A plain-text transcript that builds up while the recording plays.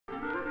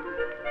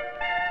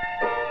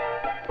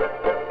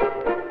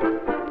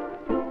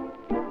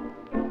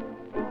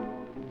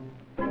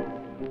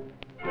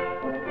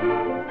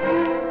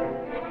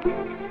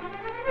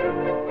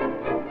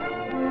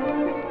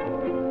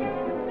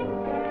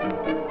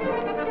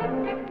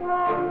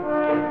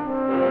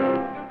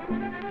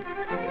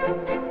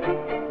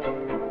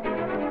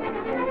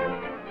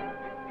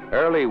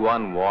Early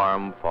one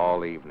warm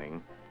fall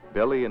evening,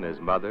 Billy and his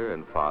mother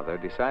and father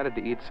decided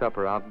to eat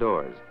supper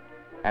outdoors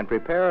and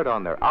prepare it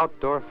on their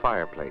outdoor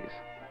fireplace.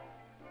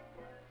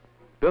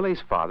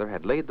 Billy's father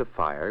had laid the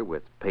fire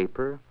with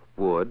paper,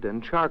 wood,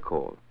 and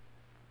charcoal.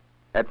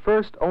 At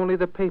first, only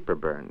the paper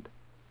burned.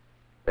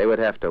 They would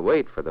have to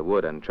wait for the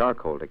wood and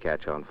charcoal to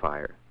catch on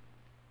fire.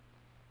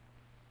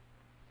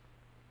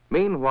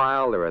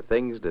 Meanwhile, there were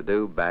things to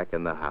do back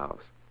in the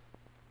house.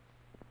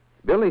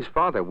 Billy's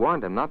father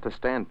warned him not to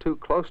stand too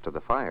close to the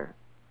fire.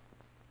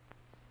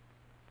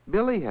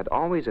 Billy had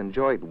always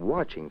enjoyed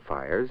watching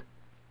fires,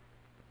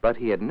 but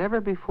he had never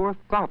before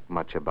thought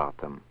much about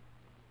them.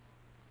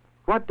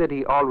 What did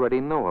he already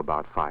know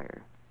about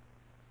fire?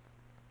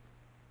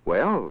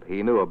 Well,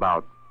 he knew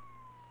about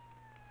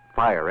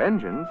fire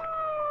engines.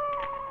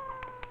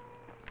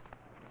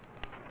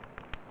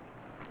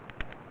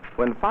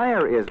 When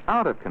fire is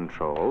out of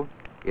control,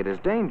 it is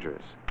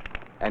dangerous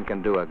and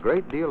can do a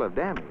great deal of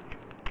damage.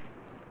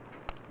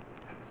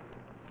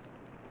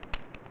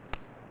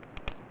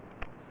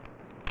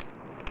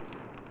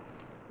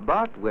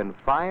 But when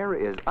fire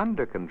is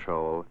under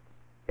control,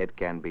 it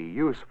can be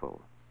useful.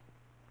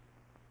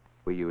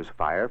 We use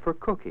fire for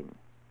cooking.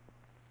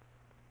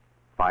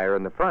 Fire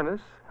in the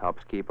furnace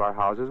helps keep our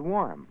houses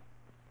warm.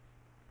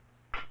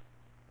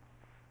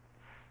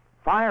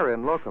 Fire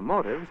in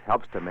locomotives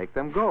helps to make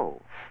them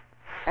go.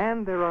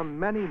 And there are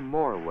many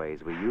more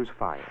ways we use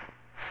fire,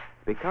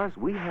 because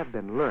we have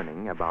been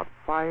learning about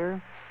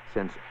fire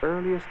since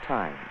earliest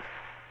times.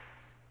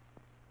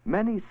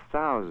 Many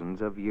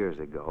thousands of years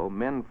ago,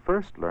 men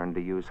first learned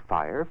to use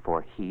fire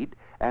for heat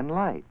and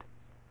light.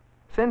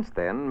 Since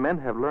then, men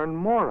have learned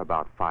more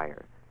about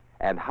fire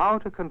and how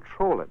to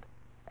control it,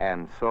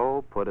 and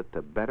so put it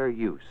to better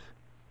use.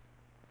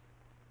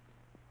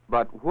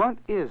 But what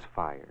is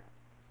fire?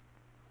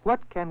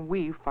 What can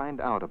we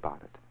find out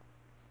about it?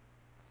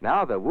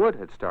 Now the wood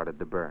had started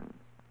to burn.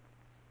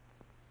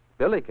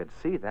 Billy could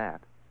see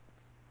that.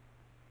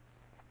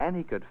 And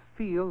he could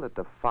feel that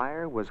the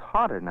fire was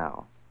hotter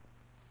now.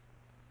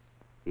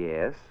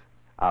 Yes,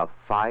 a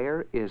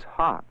fire is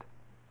hot.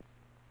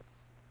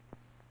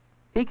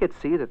 He could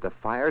see that the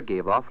fire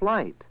gave off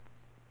light.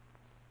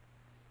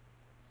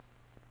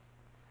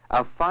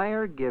 A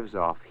fire gives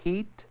off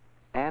heat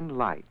and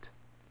light.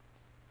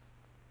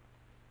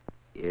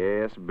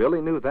 Yes,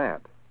 Billy knew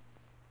that.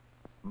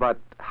 But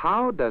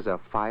how does a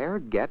fire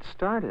get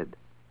started?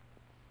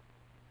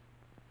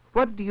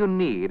 What do you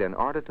need in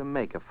order to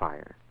make a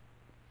fire?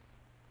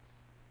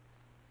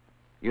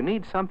 You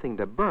need something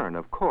to burn,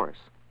 of course.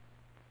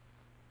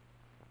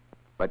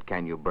 But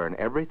can you burn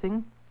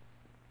everything?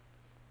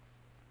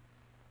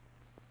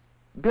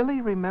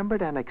 Billy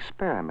remembered an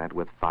experiment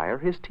with fire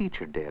his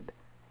teacher did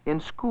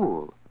in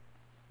school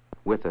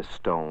with a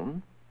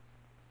stone,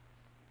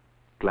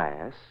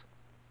 glass,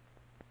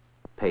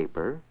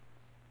 paper,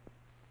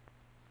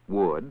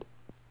 wood,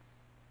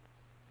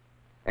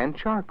 and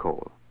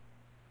charcoal.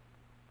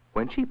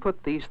 When she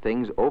put these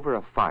things over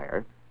a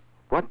fire,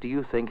 what do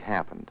you think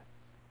happened?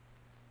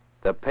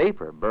 The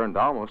paper burned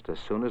almost as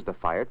soon as the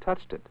fire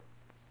touched it.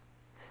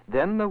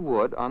 Then the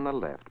wood on the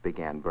left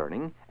began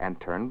burning and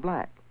turned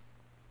black.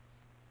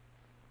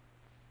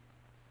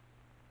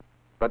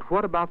 But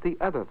what about the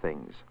other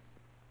things?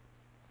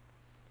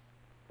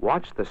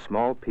 Watch the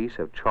small piece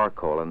of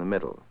charcoal in the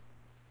middle.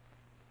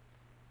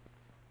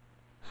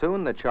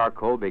 Soon the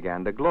charcoal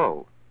began to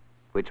glow,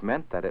 which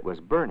meant that it was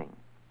burning.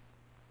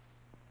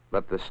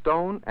 But the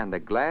stone and the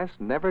glass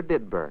never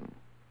did burn.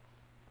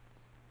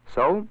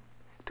 So,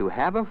 to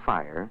have a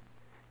fire,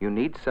 you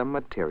need some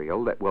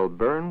material that will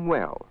burn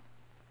well,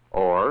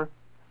 or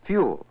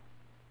fuel.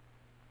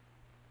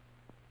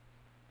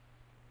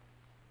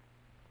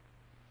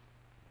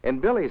 In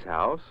Billy's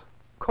house,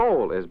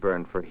 coal is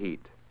burned for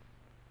heat.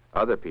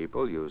 Other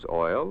people use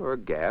oil or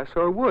gas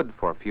or wood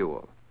for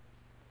fuel.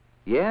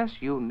 Yes,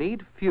 you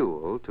need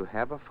fuel to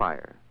have a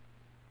fire.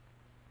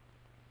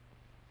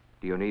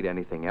 Do you need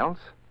anything else?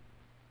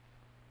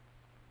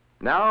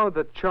 Now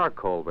the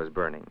charcoal was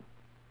burning.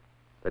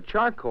 The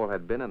charcoal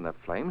had been in the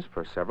flames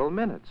for several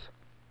minutes.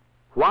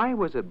 Why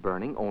was it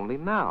burning only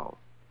now?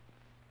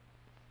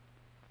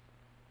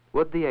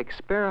 Would the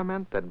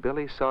experiment that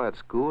Billy saw at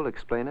school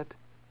explain it?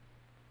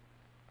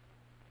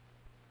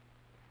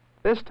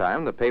 This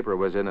time the paper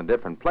was in a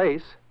different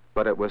place,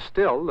 but it was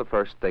still the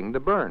first thing to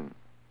burn.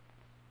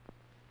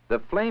 The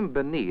flame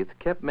beneath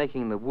kept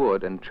making the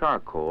wood and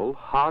charcoal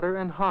hotter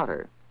and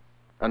hotter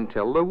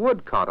until the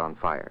wood caught on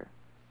fire,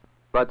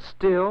 but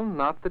still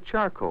not the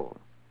charcoal.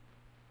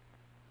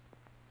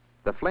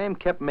 The flame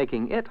kept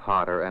making it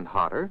hotter and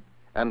hotter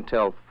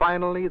until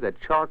finally the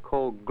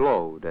charcoal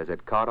glowed as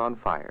it caught on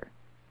fire.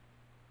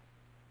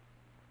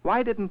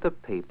 Why didn't the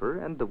paper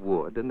and the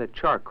wood and the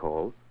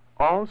charcoal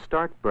all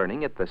start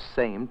burning at the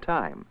same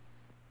time?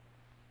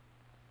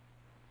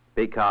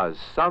 Because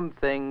some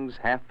things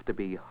have to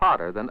be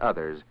hotter than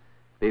others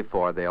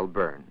before they'll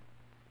burn.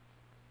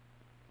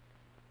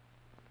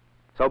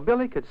 So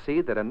Billy could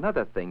see that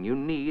another thing you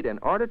need in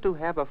order to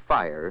have a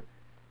fire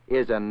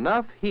is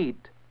enough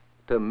heat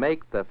to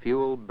make the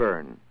fuel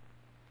burn.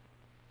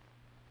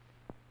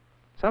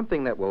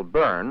 Something that will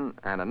burn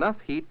and enough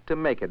heat to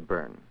make it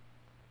burn.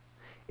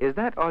 Is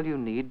that all you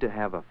need to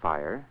have a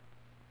fire?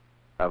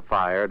 A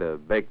fire to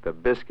bake the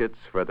biscuits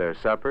for their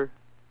supper?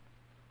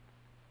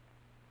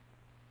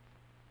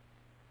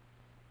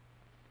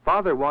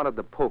 Father wanted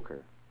the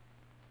poker.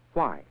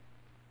 Why?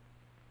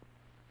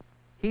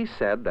 He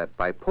said that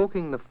by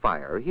poking the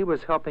fire, he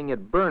was helping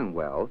it burn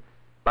well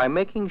by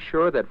making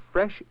sure that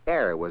fresh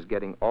air was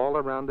getting all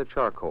around the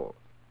charcoal.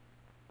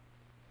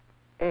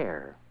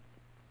 Air.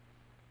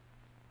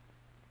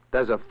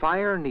 Does a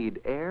fire need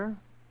air?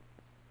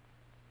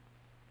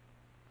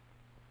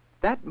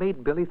 That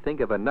made Billy think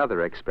of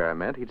another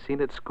experiment he'd seen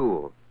at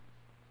school.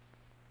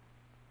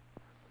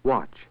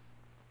 Watch.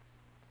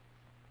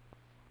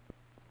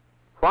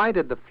 Why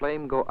did the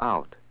flame go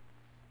out?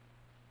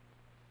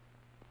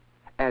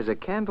 As a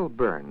candle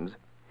burns,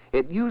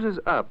 it uses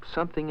up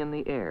something in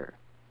the air.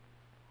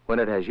 When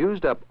it has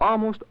used up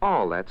almost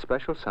all that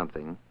special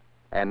something,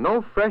 and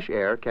no fresh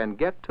air can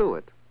get to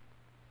it,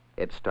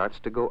 it starts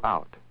to go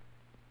out.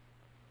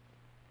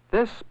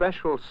 This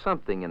special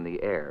something in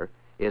the air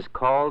is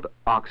called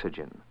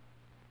oxygen.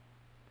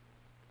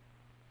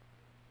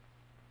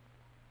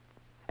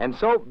 And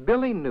so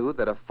Billy knew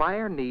that a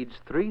fire needs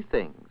three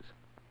things: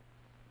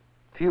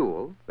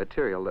 fuel,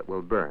 material that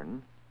will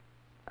burn,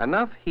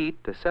 enough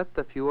heat to set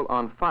the fuel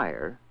on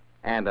fire,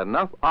 and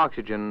enough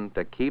oxygen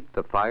to keep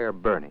the fire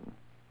burning.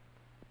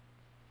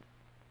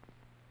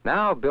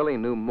 Now Billy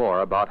knew more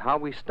about how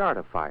we start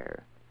a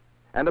fire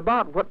and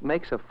about what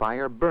makes a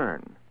fire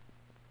burn.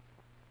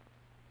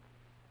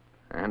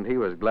 And he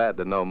was glad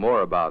to know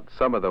more about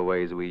some of the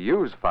ways we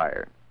use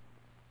fire.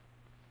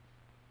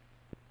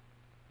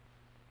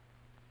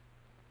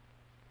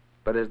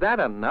 But is that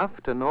enough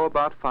to know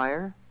about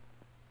fire?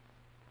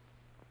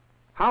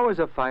 How is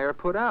a fire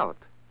put out?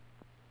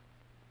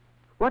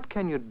 What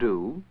can you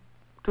do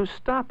to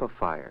stop a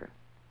fire?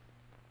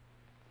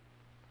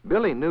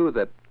 Billy knew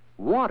that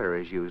water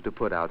is used to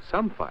put out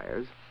some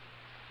fires.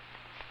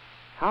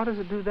 How does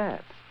it do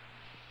that?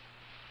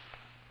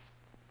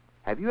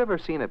 Have you ever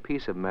seen a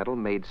piece of metal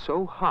made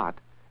so hot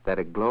that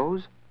it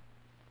glows?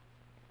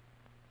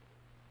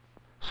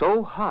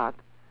 So hot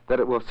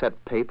that it will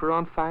set paper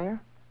on fire?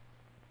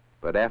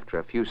 But after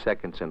a few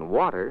seconds in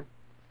water,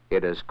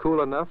 it is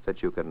cool enough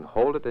that you can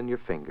hold it in your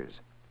fingers.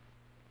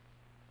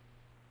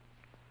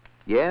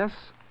 Yes,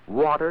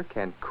 water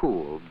can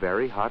cool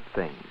very hot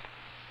things.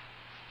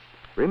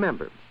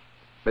 Remember,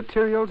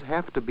 materials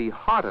have to be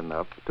hot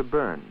enough to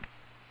burn.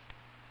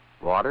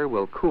 Water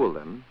will cool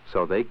them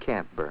so they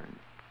can't burn.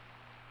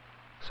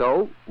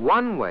 So,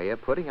 one way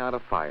of putting out a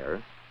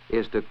fire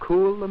is to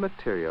cool the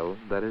material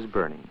that is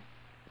burning.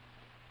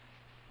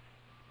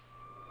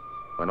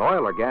 When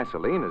oil or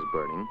gasoline is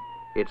burning,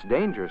 it's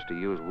dangerous to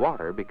use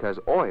water because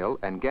oil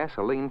and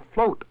gasoline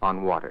float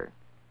on water.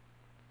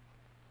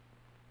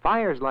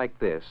 Fires like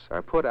this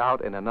are put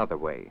out in another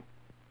way.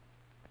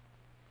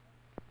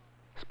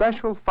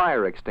 Special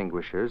fire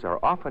extinguishers are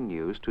often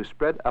used to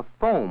spread a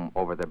foam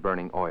over the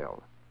burning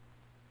oil.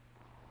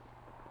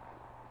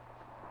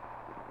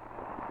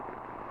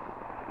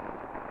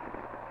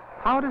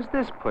 How does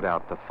this put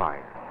out the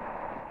fire?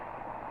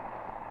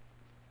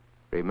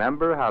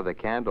 Remember how the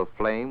candle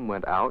flame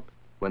went out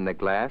when the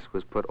glass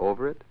was put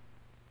over it?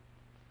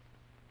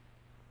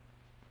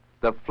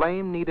 The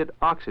flame needed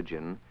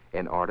oxygen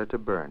in order to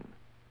burn.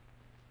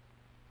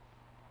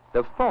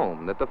 The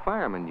foam that the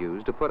firemen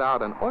used to put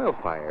out an oil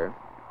fire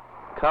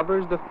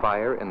covers the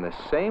fire in the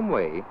same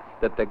way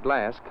that the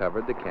glass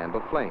covered the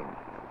candle flame.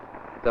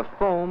 The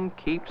foam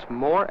keeps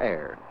more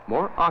air,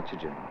 more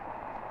oxygen,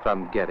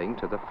 from getting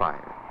to the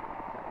fire.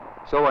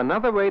 So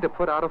another way to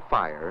put out a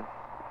fire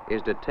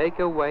is to take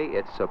away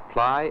its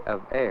supply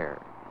of air.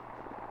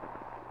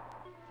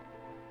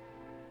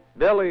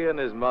 Billy and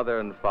his mother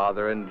and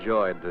father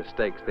enjoyed the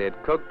steaks they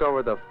had cooked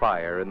over the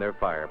fire in their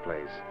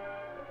fireplace.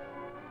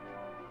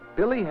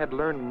 Billy had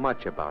learned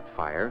much about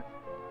fire,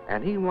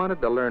 and he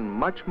wanted to learn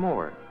much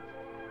more.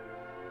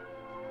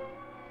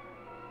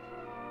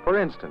 For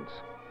instance,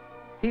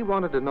 he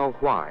wanted to know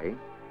why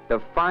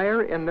the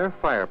fire in their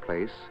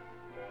fireplace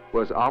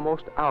was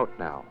almost out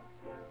now.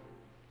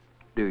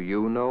 Do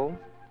you know?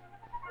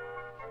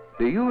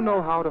 Do you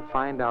know how to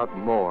find out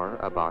more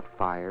about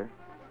fire?